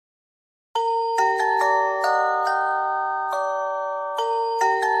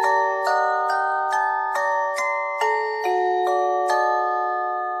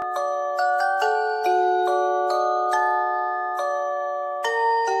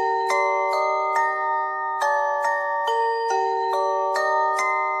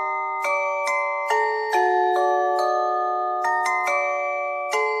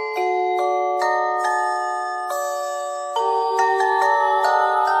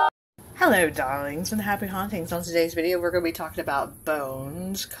Hello darlings and happy hauntings. On today's video we're going to be talking about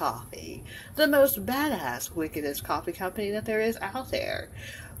Bones Coffee, the most badass, wickedest coffee company that there is out there.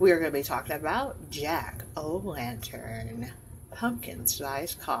 We are going to be talking about Jack-o'-lantern pumpkin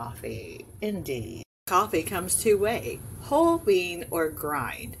spice coffee. Indeed. Coffee comes two-way, whole bean or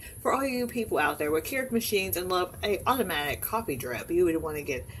grind. For all you people out there with Keurig machines and love a automatic coffee drip, you would want to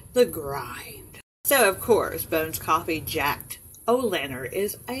get the grind. So of course, Bones Coffee Jack-o'-lantern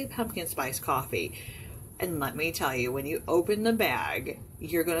is a pumpkin spice coffee. And let me tell you, when you open the bag,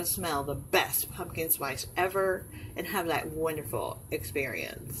 you're going to smell the best pumpkin spice ever and have that wonderful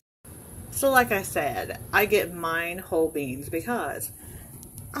experience. So like I said, I get mine whole beans because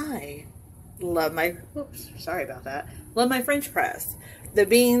I love my, love my French press. The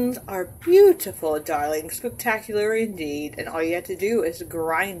beans are beautiful, darling, spectacular indeed, and all you have to do is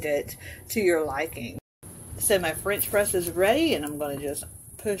grind it to your liking. So my French press is ready, and I'm going to just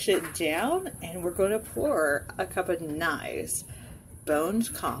push it down, and we're going to pour a cup of nice Bones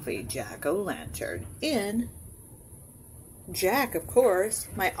Coffee Jack-o'-lantern in Jack, of course,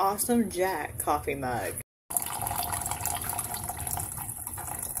 my awesome Jack coffee mug.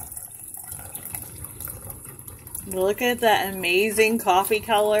 Look at that amazing coffee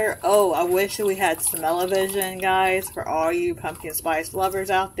color. Oh, I wish we had smell-o-vision, guys, for all you pumpkin spice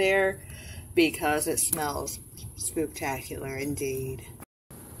lovers out there, because it smells spooktacular indeed.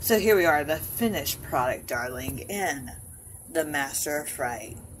 So here we are, the finished product, darling, in the Master of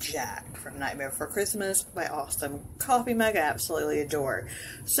Fright Jack from Nightmare Before Christmas, my awesome coffee mug I absolutely adore.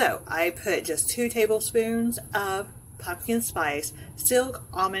 So I put just 2 tablespoons of pumpkin spice silk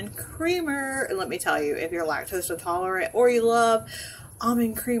almond creamer, and let me tell you, if you're lactose intolerant or you love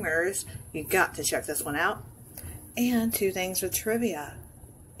almond creamers, you got to check this one out. And 2 things with trivia.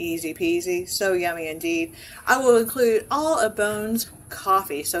 Easy peasy, so yummy indeed. I will include all of Bones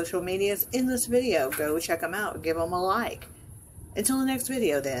Coffee social medias in this video. Go check them out, give them a like. Until the next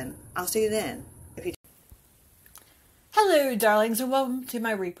video then, I'll see you then. Hello darlings, and welcome to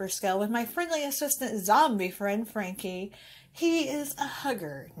my Reaper Scale with my friendly assistant zombie friend Frankie. He is a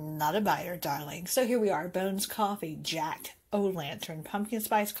hugger, not a biter, darling. So here we are, Bones Coffee Jack-o'-lantern pumpkin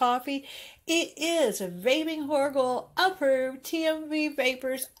spice coffee. It is vaping Horrible approved, TMV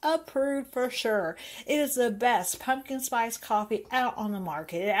Vapors approved for sure. It is the best pumpkin spice coffee out on the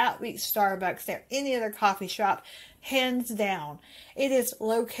market. It outbeats Starbucks or any other coffee shop, hands down. It is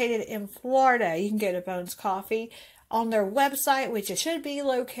located in Florida. You can go to Bones Coffee on their website, which it should be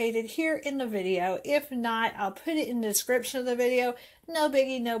located here in the video. If not, I'll put it in the description of the video. No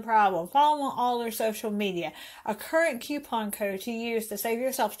biggie, no problem. Follow them on all their social media. A current coupon code to use to save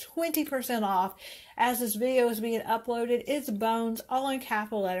yourself 20% off as this video is being uploaded is BONES, all in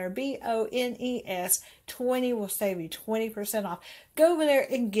capital letter, BONES. 20 will save you 20% off. Go over there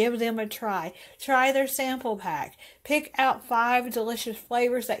and give them a try. Try their sample pack. Pick out 5 delicious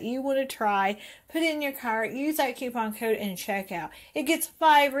flavors that you want to try. Put it in your cart. Use that coupon code and check out. It gets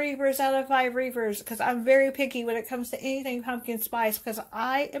 5 Reapers out of 5 Reapers because I'm very picky when it comes to anything pumpkin spice, because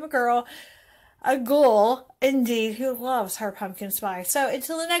I am a girl, a ghoul indeed, who loves her pumpkin spice. So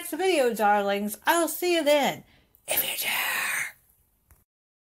until the next video, darlings, I'll see you then, if you do.